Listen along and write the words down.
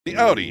The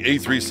Audi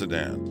A3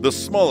 sedan, the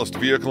smallest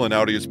vehicle in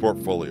Audi's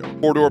portfolio.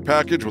 Four-door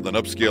package with an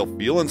upscale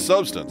feel and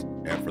substance,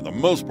 and for the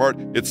most part,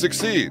 it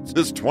succeeds.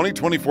 This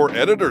 2024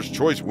 Editor's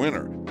Choice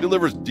winner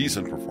delivers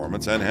decent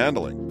performance and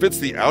handling, fits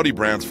the Audi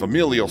brand's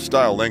familial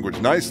style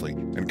language nicely,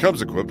 and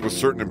comes equipped with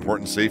certain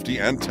important safety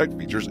and tech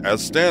features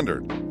as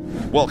standard.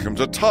 Welcome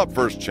to Top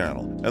First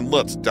Channel, and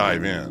let's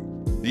dive in.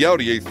 The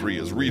Audi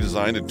A3 is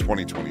redesigned in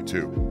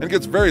 2022 and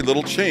gets very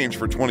little change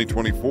for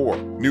 2024.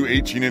 New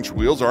 18-inch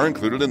wheels are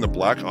included in the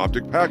black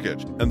optic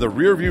package, and the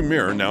rearview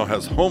mirror now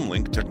has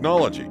HomeLink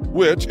technology,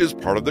 which is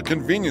part of the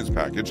convenience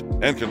package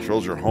and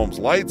controls your home's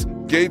lights,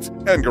 gates,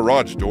 and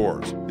garage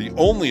doors. The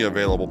only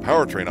available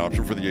powertrain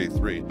option for the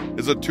A3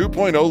 is a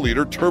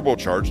 2.0-liter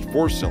turbocharged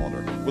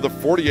four-cylinder with a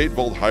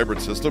 48-volt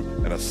hybrid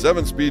system and a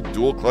 7-speed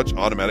dual-clutch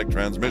automatic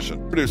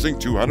transmission, producing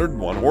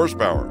 201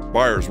 horsepower.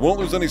 Buyers won't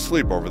lose any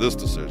sleep over this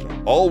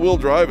decision. All-wheel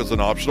drive is an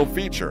optional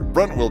feature.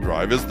 Front-wheel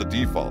drive is the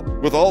default.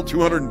 With all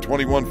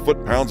 221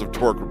 foot-pounds of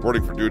torque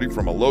reporting for duty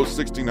from a low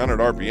 1,600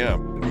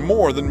 RPM, it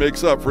more than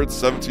makes up for its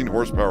 17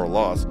 horsepower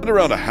loss and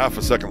around a half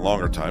a second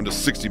longer time to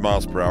 60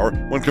 miles per hour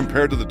when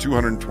compared to the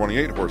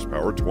 228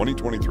 horsepower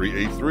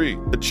 2023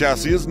 A3. The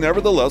chassis is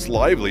nevertheless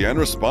lively and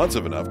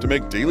responsive enough to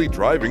make daily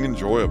driving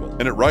enjoyable,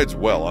 and it rides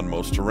well on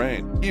most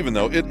terrain, even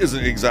though it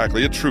isn't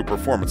exactly a true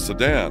performance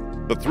sedan.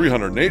 The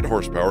 308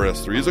 horsepower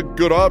S3 is a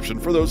good option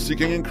for those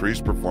seeking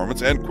increased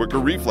performance and quicker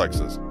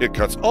reflexes. It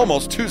cuts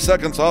almost 2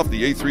 seconds off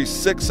the A3's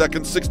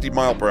 6-second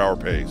 60-mile-per-hour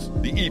pace.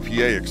 The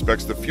EPA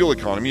expects the fuel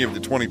economy of the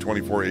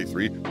 2024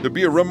 A3 to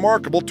be a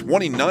remarkable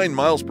 29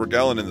 miles per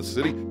gallon in the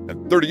city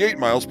and 38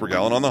 miles per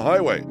gallon on the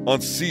highway.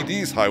 On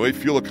CD's highway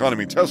fuel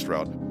economy test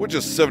route, which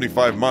is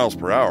 75 miles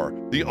per hour,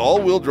 the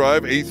all-wheel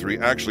drive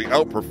A3 actually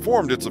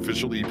outperformed its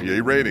official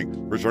EPA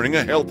rating, returning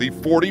a healthy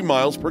 40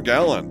 miles per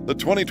gallon. The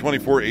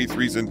 2024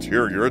 A3's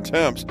interior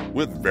attempts,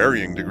 with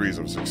varying degrees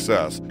of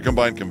success,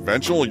 combine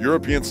conventional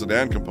European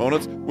sedan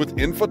components with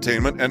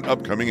infotainment and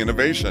upcoming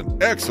innovation.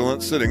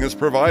 Excellent sitting is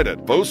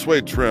provided. Faux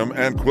suede trim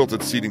and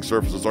quilted seating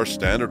surfaces are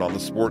standard on the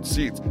sport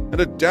seats, and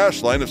a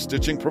dash line of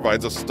stitching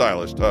provides a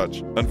stylish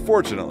touch.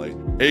 Unfortunately,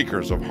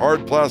 acres of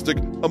hard plastic,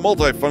 a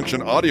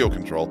multifunction audio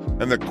control,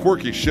 and the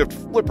quirky shift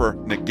flipper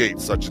negate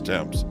such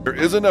attempts. There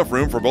is enough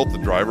room for both the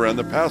driver and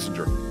the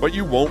passenger, but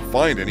you won't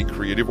find any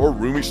creative or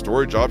roomy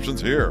storage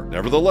options here.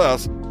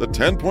 Nevertheless, the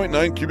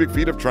 10.9 cubic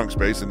feet of trunk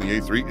space in the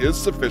A3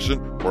 is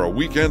sufficient for a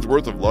weekend's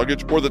worth of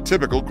luggage or the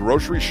typical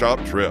grocery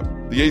shop trip.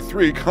 The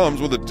A3 comes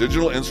with a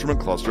digital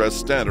instrument cluster as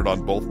standard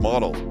on both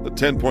models. The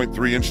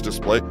 10.3-inch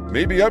display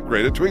may be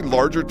upgraded to a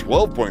larger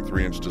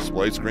 12.3-inch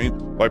display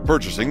screen by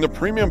purchasing the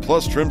Premium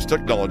Plus Trims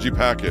technology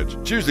package.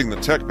 Choosing the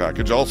tech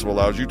package also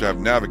allows you to have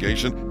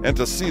navigation and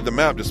to see the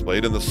map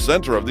displayed in the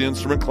center of the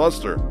instrument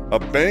cluster. A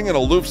Bang &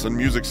 Olufsen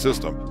music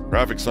system,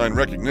 traffic sign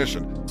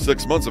recognition,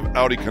 6 months of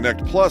Audi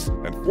Connect Plus,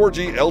 and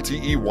 4G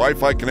LTE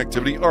Wi-Fi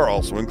connectivity are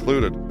also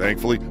included.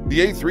 Thankfully, the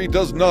A3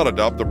 does not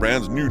adopt the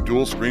brand's new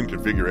dual-screen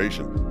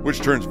configuration,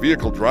 which turns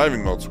vehicle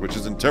driving mode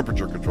switches and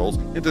temperature controls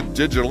into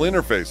digital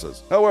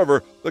interfaces.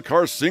 However, the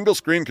car's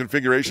single-screen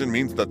configuration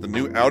means that the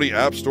new Audi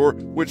App Store,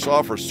 which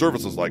offers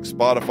services like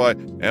Spotify,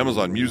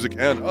 Amazon Music,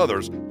 and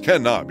others,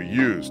 cannot be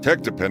used.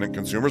 Tech-dependent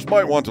consumers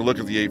might want to look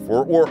at the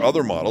A4 or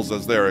other models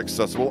as they are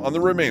accessible on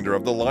the remainder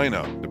of the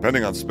lineup.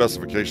 Depending on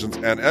specifications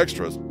and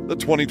extras, the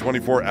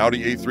 2024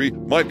 Audi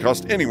A3 might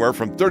cost anywhere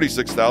from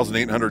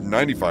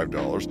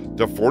 $36,895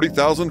 to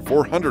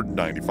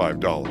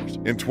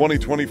 $40,495. In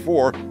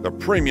 2024, the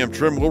premium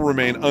trim will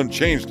remain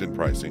unchanged in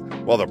pricing,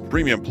 while the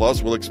Premium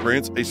Plus will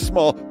experience a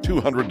small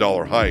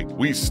 $200 hike.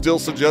 We still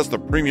suggest the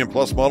Premium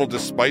Plus model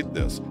despite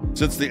this,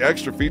 since the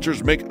extra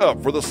features make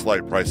up for the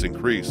slight price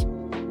increase.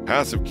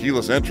 Passive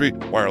keyless entry,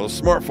 wireless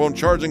smartphone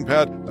charging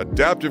pad,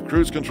 adaptive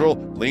cruise control,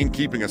 lane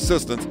keeping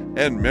assistance,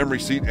 and memory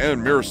seat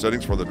and mirror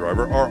settings for the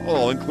driver are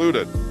all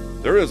included.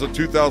 There is a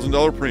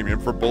 $2,000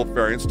 premium for both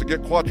variants to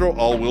get Quattro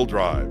all-wheel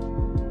drive,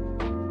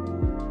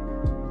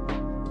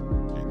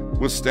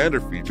 with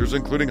standard features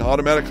including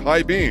automatic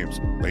high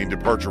beams, lane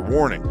departure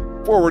warning,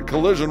 forward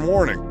collision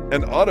warning,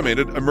 and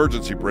automated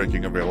emergency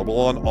braking available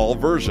on all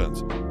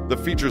versions. The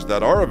features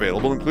that are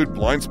available include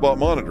blind spot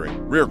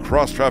monitoring, rear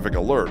cross-traffic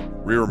alert,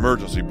 rear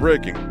emergency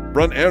braking,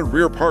 front and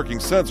rear parking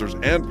sensors,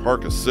 and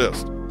park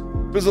assist.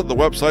 Visit the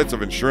websites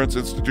of Insurance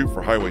Institute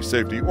for Highway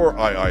Safety, or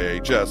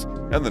IIHS,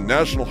 and the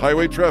National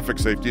Highway Traffic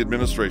Safety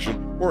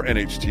Administration, or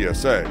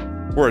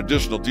NHTSA, for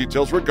additional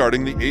details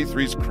regarding the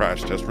A3's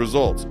crash test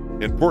results.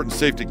 Important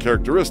safety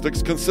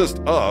characteristics consist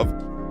of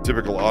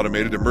typical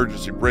automated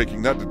emergency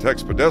braking that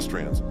detects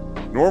pedestrians,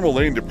 normal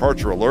lane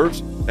departure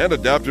alerts, and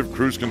adaptive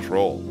cruise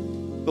control.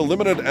 The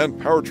limited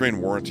and powertrain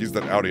warranties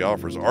that Audi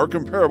offers are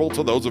comparable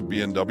to those of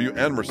BMW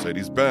and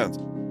Mercedes-Benz,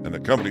 and the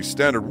company's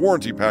standard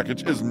warranty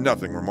package is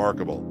nothing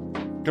remarkable.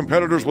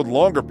 Competitors with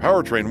longer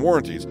powertrain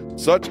warranties,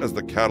 such as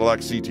the Cadillac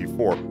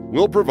CT4,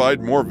 will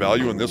provide more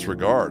value in this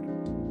regard.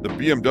 The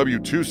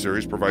BMW 2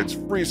 Series provides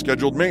free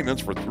scheduled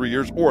maintenance for 3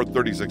 years or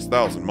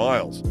 36,000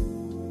 miles.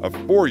 A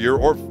 4-year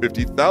or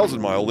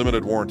 50,000-mile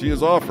limited warranty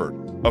is offered.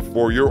 A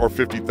 4-year or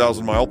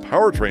 50,000-mile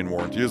powertrain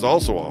warranty is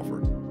also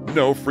offered.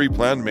 no free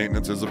planned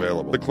maintenance is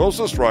available. The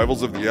closest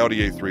rivals of the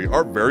Audi A3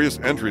 are various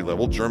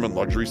entry-level German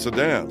luxury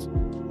sedans.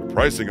 The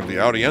pricing of the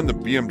Audi and the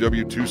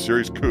BMW 2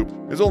 Series Coupe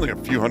is only a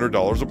few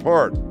 $100s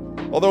apart.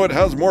 Although it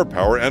has more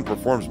power and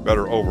performs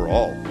better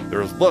overall,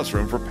 there is less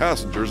room for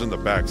passengers in the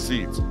back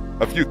seats.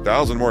 A few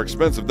thousand more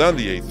expensive than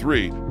the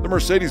A3, the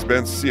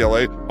Mercedes-Benz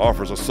CLA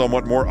offers a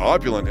somewhat more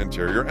opulent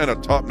interior and a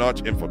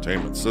top-notch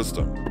infotainment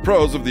system. The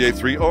pros of the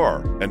A3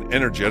 are an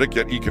energetic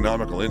yet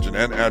economical engine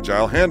and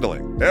agile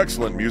handling,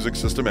 excellent music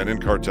system and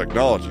in-car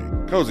technology,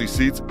 cozy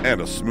seats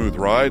and a smooth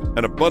ride,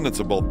 an abundance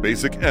of both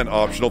basic and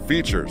optional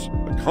features.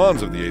 The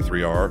cons of the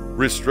A3 are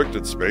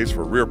restricted space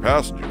for rear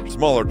passengers,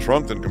 smaller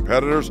trunk than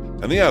competitors,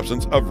 and the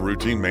absence of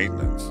routine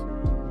maintenance.